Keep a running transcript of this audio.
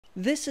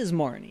This is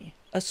Marnie,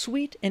 a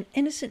sweet and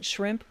innocent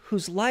shrimp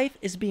whose life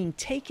is being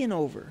taken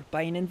over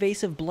by an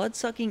invasive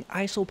blood-sucking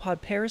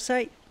isopod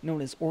parasite known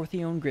as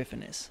Orthione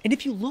griffinus. And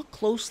if you look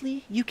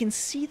closely, you can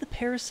see the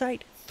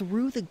parasite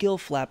through the gill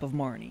flap of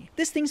Marnie.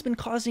 This thing's been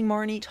causing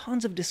Marnie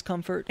tons of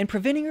discomfort and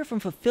preventing her from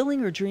fulfilling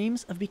her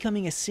dreams of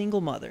becoming a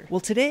single mother. Well,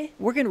 today,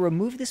 we're gonna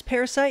remove this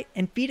parasite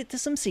and feed it to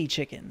some sea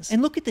chickens.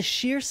 And look at the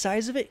sheer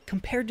size of it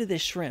compared to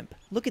this shrimp.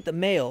 Look at the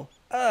male.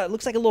 It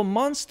looks like a little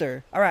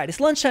monster. All right,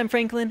 it's lunchtime,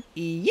 Franklin.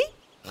 Yeet.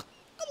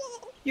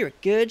 You're a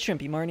good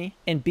shrimpy, Marnie.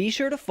 And be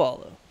sure to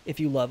follow if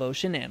you love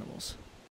ocean animals.